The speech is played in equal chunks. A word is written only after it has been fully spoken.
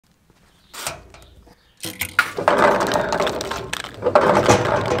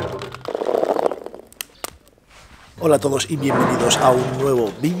Hola a todos y bienvenidos a un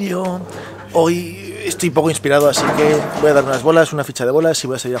nuevo vídeo. Hoy estoy poco inspirado, así que voy a dar unas bolas, una ficha de bolas y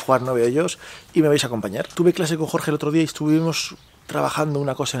voy a salir a jugar 9 hoyos y me vais a acompañar. Tuve clase con Jorge el otro día y estuvimos trabajando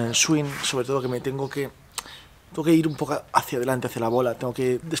una cosa en el swing, sobre todo que me tengo que ir un poco hacia adelante, hacia la bola, tengo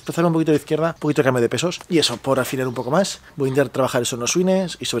que desplazarme un poquito de izquierda, un poquito de cambio de pesos y eso, por afinar un poco más. Voy a intentar trabajar eso en los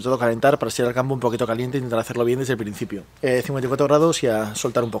swings y sobre todo calentar para estirar el campo un poquito caliente e intentar hacerlo bien desde el principio. 54 grados y a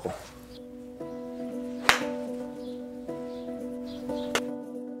soltar un poco.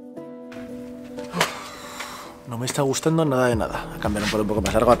 No me está gustando nada de nada. A cambiar un palo un poco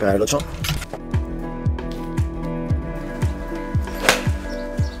más largo, a pegar el 8.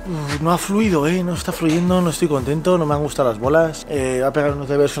 No ha fluido, no está fluyendo, no estoy contento, no me han gustado las bolas. Voy a pegar unos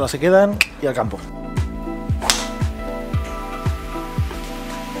deberes que no se quedan y al campo.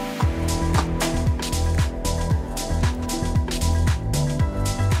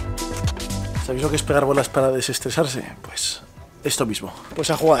 ¿Sabéis lo que es pegar bolas para desestresarse? Pues esto mismo. Pues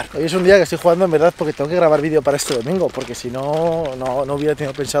a jugar. Hoy es un día que estoy jugando en verdad porque tengo que grabar vídeo para este domingo, porque si no, no hubiera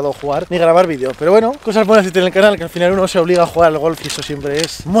tenido pensado jugar ni grabar vídeo. Pero bueno, cosas buenas de tener el canal, que al final uno se obliga a jugar al golf y eso siempre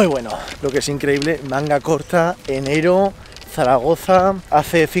es muy bueno. Lo que es increíble, manga corta, enero, Zaragoza,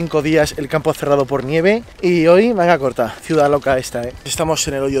 hace 5 días el campo cerrado por nieve y hoy manga corta, ciudad loca esta, Estamos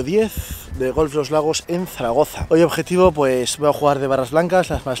en el hoyo 10 de Golf Los Lagos en Zaragoza. Hoy objetivo, pues voy a jugar de barras blancas,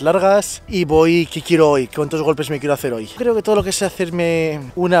 las más largas, y ¿qué quiero hoy? ¿Cuántos golpes me quiero hacer hoy? Creo que todo lo que sea hacerme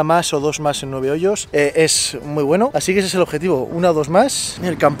una más o dos más en 9 hoyos es muy bueno, así que ese es el objetivo, una o dos más.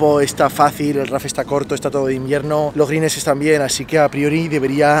 El campo está fácil, el rough está corto, está todo de invierno, los greens están bien, así que a priori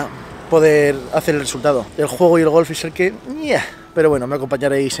debería poder hacer el resultado. El juego y el golf es el que... Pero bueno, me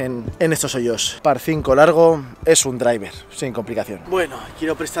acompañaréis en estos hoyos. Par 5 largo, es un driver, sin complicación. Bueno,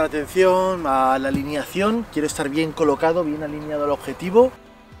 quiero prestar atención a la alineación, quiero estar bien colocado, bien alineado al objetivo.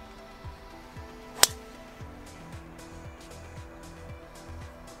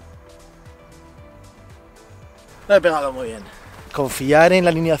 Lo he pegado muy bien. Confiar en la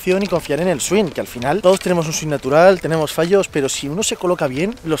alineación y confiar en el swing, que al final todos tenemos un swing natural, tenemos fallos, pero si uno se coloca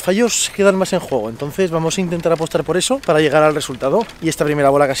bien, los fallos quedan más en juego. Entonces vamos a intentar apostar por eso para llegar al resultado. Y esta primera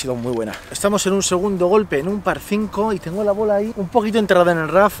bola que ha sido muy buena. Estamos en un segundo golpe, en un par 5, y tengo la bola ahí un poquito enterrada en el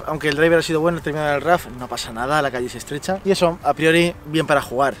rough. Aunque el driver ha sido bueno, terminado en el rough, no pasa nada, la calle es estrecha. Y eso, a priori, bien para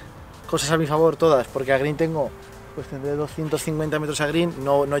jugar. Cosas a mi favor todas, porque a green pues tendré 250 metros a green,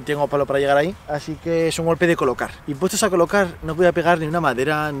 no tengo palo para llegar ahí, así que es un golpe de colocar. Y puestos a colocar, no voy a pegar ni una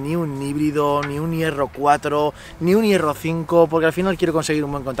madera, ni un híbrido, ni un hierro 4, ni un hierro 5, porque al final quiero conseguir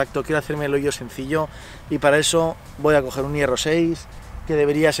un buen contacto, quiero hacerme el hoyo sencillo, y para eso voy a coger un hierro 6, que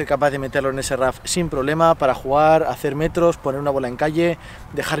debería ser capaz de meterlo en ese rough sin problema, para jugar, hacer metros, poner una bola en calle,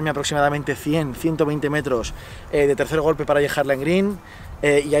 dejarme aproximadamente 120 metros de tercer golpe para dejarla en green.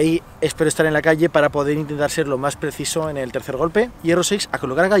 Y ahí espero estar en la calle para poder intentar ser lo más preciso en el tercer golpe. Hierro 6 a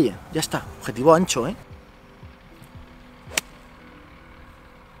colocar a calle, ya está, objetivo ancho,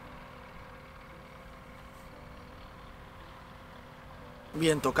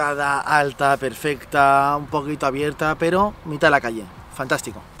 Bien tocada, alta, perfecta, un poquito abierta, pero mitad de la calle.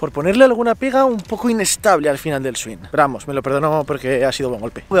 Fantástico. Por ponerle alguna pega, un poco inestable al final del swing. Pero vamos, me lo perdono porque ha sido buen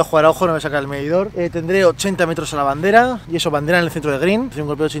golpe. Voy a jugar a ojo, no me saca el medidor. Tendré 80 metros a la bandera. Y eso, bandera en el centro de green. Hace un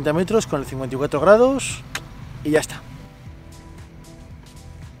golpe de 80 metros con el 54 grados. Y ya está.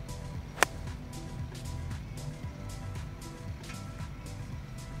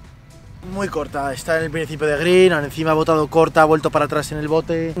 Muy corta, está en el principio de green, ahora encima ha botado corta, ha vuelto para atrás en el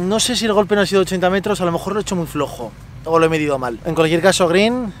bote. No sé si el golpe no ha sido 80 metros, a lo mejor lo he hecho muy flojo. O lo he medido mal. En cualquier caso,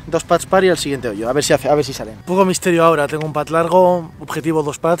 green, 2 pads par y al siguiente hoyo. A ver si salen. Un poco misterio ahora, tengo un pad largo, objetivo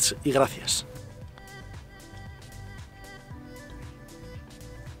 2 pads y gracias.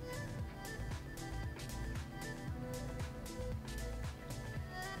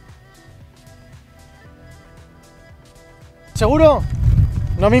 ¿Seguro?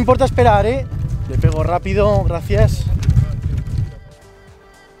 No me importa esperar, Le pego rápido, gracias.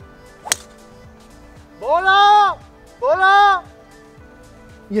 ¡Bola! ¡Bola!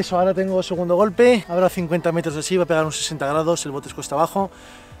 Y eso, ahora tengo segundo golpe, ahora 50 metros así, va a pegar unos 60 grados, el bote es cuesta abajo,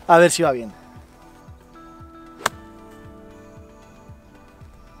 a ver si va bien.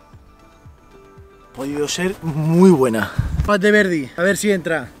 Ha podido ser muy buena. Pad de Verdi, a ver si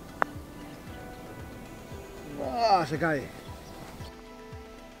entra. Se cae.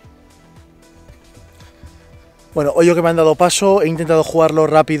 Bueno, hoyo que me han dado paso, he intentado jugarlo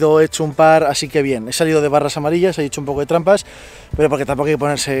rápido, he hecho un par, así que bien. He salido de barras amarillas, he hecho un poco de trampas, pero porque tampoco hay que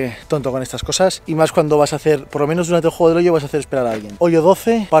ponerse tonto con estas cosas. Y más cuando vas a hacer, por lo menos durante el juego del hoyo, vas a hacer esperar a alguien. Hoyo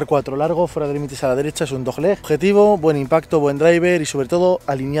 12, par 4 largo, fuera de límites a la derecha, es un dogleg. Objetivo, buen impacto, buen driver y sobre todo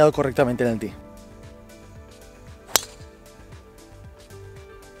alineado correctamente en el tee.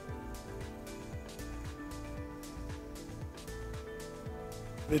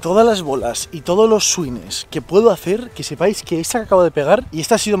 De todas las bolas y todos los swings que puedo hacer, que sepáis que esta que acabo de pegar, y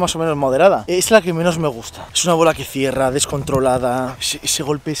esta ha sido más o menos moderada, es la que menos me gusta. Es una bola que cierra, descontrolada, ese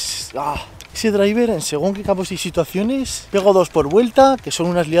golpe es... Ese driver, en según qué campos y situaciones, pego 2 por vuelta, que son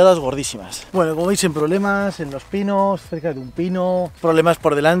unas liadas gordísimas. Bueno, como veis, en problemas, en los pinos, cerca de un pino, problemas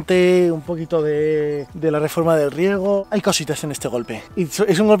por delante, un poquito de la reforma del riego. Hay cositas en este golpe. Y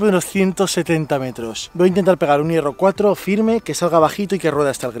es un golpe de unos 170 metros. Voy a intentar pegar un hierro 4 firme, que salga bajito y que ruede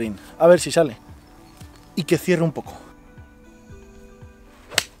hasta el green. A ver si sale. Y que cierre un poco.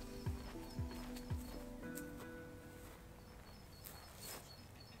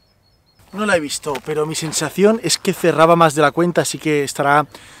 No la he visto, pero mi sensación es que cerraba más de la cuenta, así que estará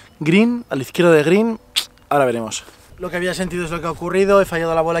green, a la izquierda de green, ahora veremos. Lo que había sentido es lo que ha ocurrido, he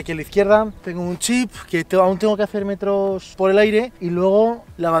fallado la bola aquí a la izquierda, tengo un chip que aún tengo que hacer metros por el aire y luego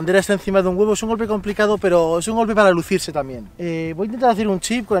la bandera está encima de un huevo, es un golpe complicado, pero es un golpe para lucirse también. Voy a intentar hacer un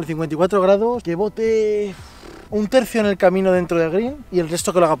chip con el 54 grados, que bote un tercio en el camino dentro del green y el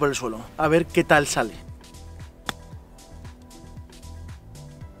resto que lo haga por el suelo, a ver qué tal sale.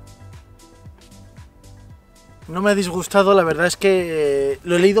 No me ha disgustado, la verdad es que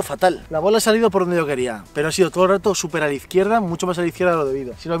lo he leído fatal. La bola ha salido por donde yo quería, pero ha sido todo el rato súper a la izquierda, mucho más a la izquierda de lo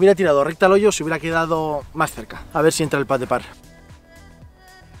debido. Si lo hubiera tirado recta al hoyo, se hubiera quedado más cerca. A ver si entra el pat de par.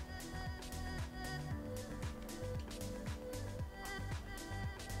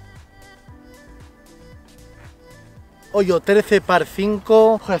 Hoyo 13 par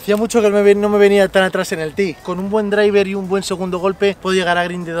 5. Joder, hacía mucho que no me venía tan atrás en el tee. Con un buen driver y un buen segundo golpe puedo llegar a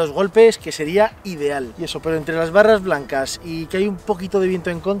green de 2 golpes, que sería ideal. Y eso, pero entre las barras blancas y que hay un poquito de viento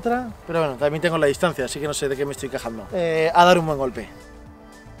en contra, pero bueno, también tengo la distancia, así que no sé de qué me estoy quejando. A dar un buen golpe.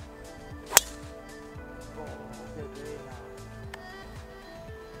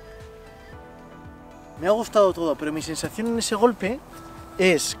 Me ha gustado todo, pero mi sensación en ese golpe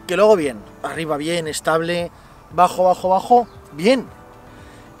es que lo hago bien. Arriba bien, estable. Bajo, bajo, bajo, bien.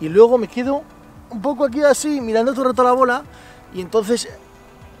 Y luego me quedo un poco aquí así, mirando todo el rato la bola. Y entonces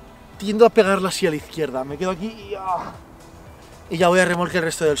tiendo a pegarla así a la izquierda. Me quedo aquí y ya voy a remolque el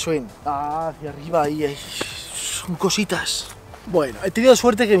resto del swing. Hacia arriba, ahí. Son cositas. Bueno, he tenido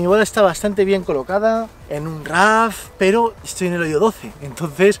suerte que mi bola está bastante bien colocada en un RAF, pero estoy en el hoyo 12,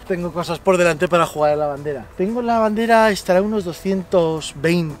 entonces tengo cosas por delante para jugar a la bandera. Tengo la bandera, estará a unos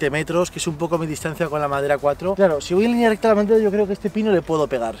 220 metros, que es un poco mi distancia con la madera 4. Claro, si voy en línea recta a la bandera, yo creo que este pino le puedo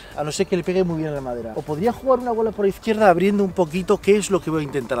pegar, a no ser que le pegue muy bien a la madera. O podría jugar una bola por la izquierda abriendo un poquito, que es lo que voy a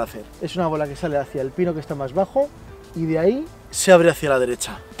intentar hacer. Es una bola que sale hacia el pino que está más bajo, y de ahí se abre hacia la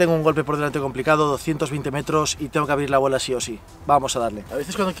derecha. Tengo un golpe por delante complicado, 220 metros y tengo que abrir la bola sí o sí. Vamos a darle. A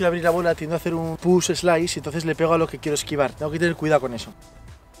veces cuando quiero abrir la bola tiendo a hacer un push slice y entonces le pego a lo que quiero esquivar. Tengo que tener cuidado con eso.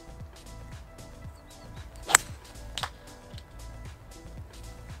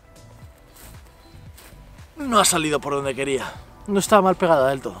 No ha salido por donde quería. No estaba mal pegada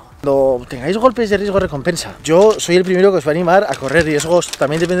del todo. Cuando tengáis golpes de riesgo recompensa, yo soy el primero que os va a animar a correr riesgos,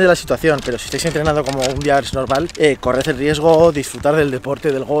 también depende de la situación, pero si estáis entrenando como un día normal, corred el riesgo, disfrutar del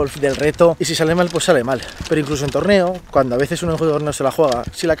deporte, del golf, del reto, y si sale mal, pues sale mal. Pero incluso en torneo, cuando a veces un jugador no se la juega,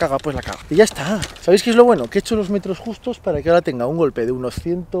 si la caga, pues la caga. Y ya está. ¿Sabéis qué es lo bueno? Que he hecho los metros justos para que ahora tenga un golpe de unos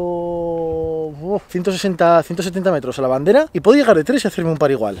 160, 170 metros a la bandera y puedo llegar de 3 y hacerme un par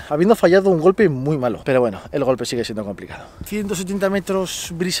igual, habiendo fallado un golpe muy malo. Pero bueno, el golpe sigue siendo complicado. 170 metros,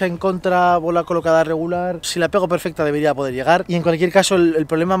 brisa en contra, bola colocada regular. Si la pego perfecta debería poder llegar. Y en cualquier caso el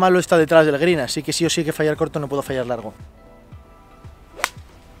problema malo está detrás del green, así que sí o sí hay que fallar corto, no puedo fallar largo.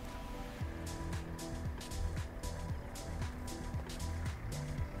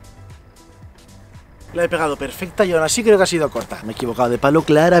 La he pegado perfecta y aún así creo que ha sido corta. Me he equivocado de palo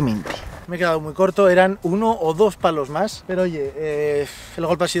claramente. Me he quedado muy corto, eran 1 o 2 palos más. Pero oye, el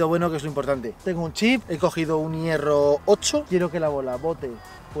golpe ha sido bueno, que es lo importante. Tengo un chip, he cogido un hierro 8. Quiero que la bola bote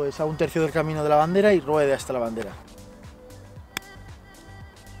pues a un tercio del camino de la bandera y ruede hasta la bandera.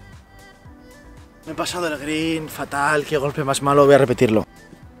 Me he pasado el green, fatal, qué golpe más malo, voy a repetirlo.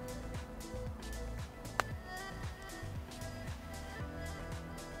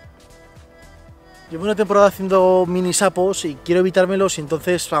 Llevo una temporada haciendo mini sapos y quiero evitármelos y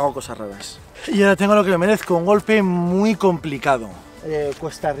entonces hago cosas raras. Y ahora tengo lo que me merezco, un golpe muy complicado.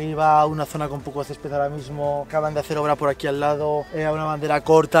 cuesta arriba, una zona con poco césped ahora mismo, acaban de hacer obra por aquí al lado, una bandera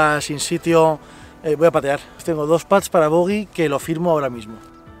corta, sin sitio. Voy a patear. Tengo 2 pads para bogey que lo firmo ahora mismo.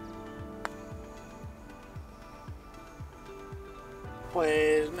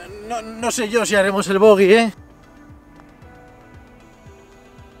 Pues no sé yo si haremos el bogey, ¿eh?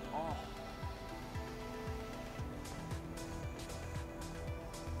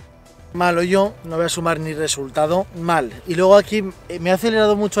 Mal hoyo, no voy a sumar ni resultado, mal. Y luego aquí me he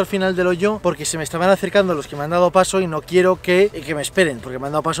acelerado mucho al final del hoyo porque se me estaban acercando los que me han dado paso y no quiero que me esperen, porque me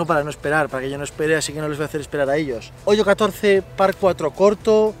han dado paso para no esperar, para que yo no espere, así que no les voy a hacer esperar a ellos. Hoyo 14, par 4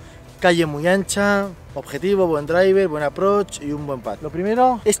 corto, calle muy ancha, objetivo, buen driver, buen approach y un buen pad. Lo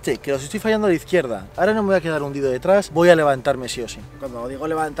primero, que los estoy fallando a la izquierda. Ahora no me voy a quedar hundido detrás, voy a levantarme sí o sí. Cuando digo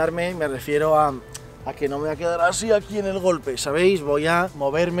levantarme me refiero a que no me voy a quedar así aquí en el golpe, ¿sabéis? Voy a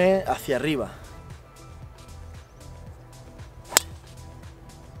moverme hacia arriba.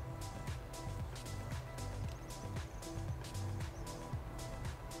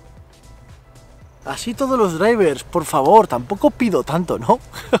 Así todos los drivers, por favor, tampoco pido tanto, ¿no?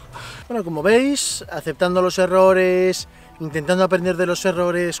 Bueno, como veis, aceptando los errores, intentando aprender de los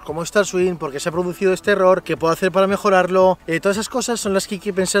errores, cómo está el swing, por qué se ha producido este error, qué puedo hacer para mejorarlo. Todas esas cosas son las que hay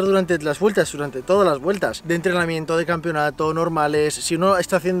que pensar durante las vueltas, durante todas las vueltas de entrenamiento, de campeonato, normales. Si uno lo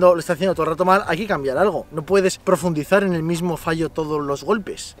está haciendo todo el rato mal, hay que cambiar algo. No puedes profundizar en el mismo fallo todos los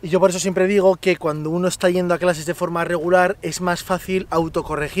golpes. Y yo por eso siempre digo que cuando uno está yendo a clases de forma regular es más fácil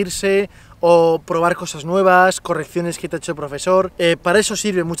autocorregirse o probar cosas nuevas, correcciones que te ha hecho el profesor. Para eso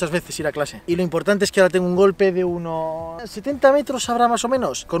sirve muchas veces ir a clase. Y lo importante es que ahora tengo un golpe de unos 70 metros habrá más o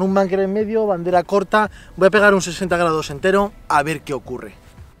menos, con un bunker en medio, bandera corta. Voy a pegar un 60 grados entero a ver qué ocurre.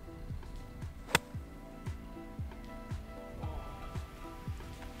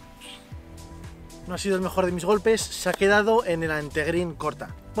 No ha sido el mejor de mis golpes, se ha quedado en el antegreen corta.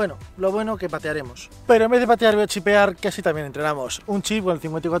 Bueno, lo bueno que patearemos. Pero en vez de patear voy a chipear, que así también entrenamos. Un chip con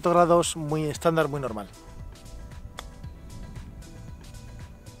 54 grados, muy estándar, muy normal.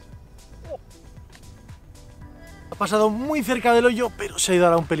 Ha pasado muy cerca del hoyo, pero se ha ido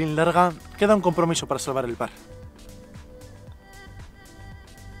ahora un pelín larga. Queda un compromiso para salvar el par.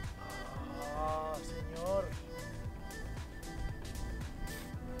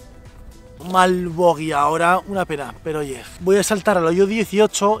 Mal bogey ahora, una pena, pero oye, voy a saltar al hoyo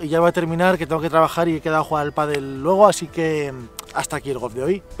 18 y ya voy a terminar, que tengo que trabajar y he quedado a jugar al pádel luego, así que hasta aquí el golf de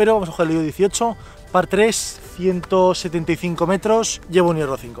hoy. Pero vamos a jugar el hoyo 18, par 3, 175 metros, llevo un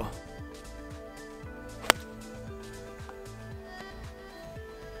hierro 5.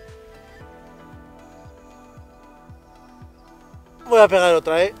 Voy a pegar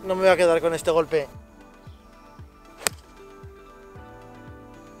otra, no me voy a quedar con este golpe.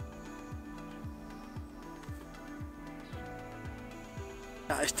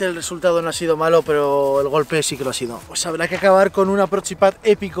 El resultado no ha sido malo, pero el golpe sí que lo ha sido. Pues habrá que acabar con un approach y pad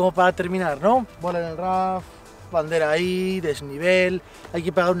épico para terminar, ¿no? Bola en el rough, bandera ahí, desnivel. Hay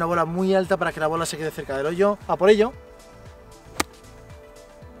que pegar una bola muy alta para que la bola se quede cerca del hoyo. A por ello.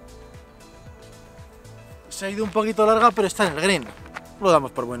 Se ha ido un poquito larga, pero está en el green. Lo damos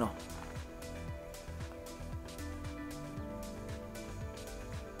por bueno.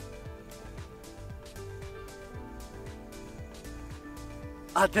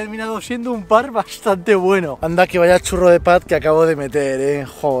 Ha terminado siendo un par bastante bueno. Anda que vaya churro de pad que acabo de meter,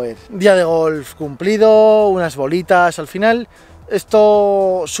 joder. Día de golf cumplido, unas bolitas al final.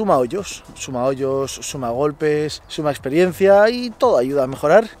 Esto suma hoyos, suma golpes, suma experiencia y todo ayuda a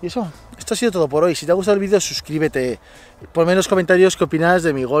mejorar. Y eso, esto ha sido todo por hoy. Si te ha gustado el vídeo, suscríbete. Ponme en los comentarios qué opinas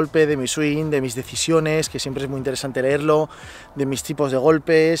de mi golpe, de mi swing, de mis decisiones, que siempre es muy interesante leerlo, de mis tipos de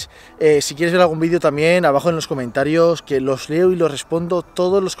golpes. Si quieres ver algún vídeo también, abajo en los comentarios, que los leo y los respondo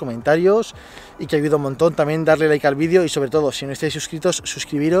todos los comentarios y que ayuda un montón. También darle like al vídeo y sobre todo, si no estáis suscritos,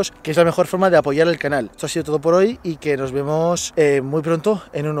 suscribiros, que es la mejor forma de apoyar el canal. Esto ha sido todo por hoy y que nos vemos muy pronto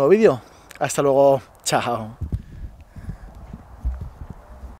en un nuevo vídeo. Hasta luego, chao.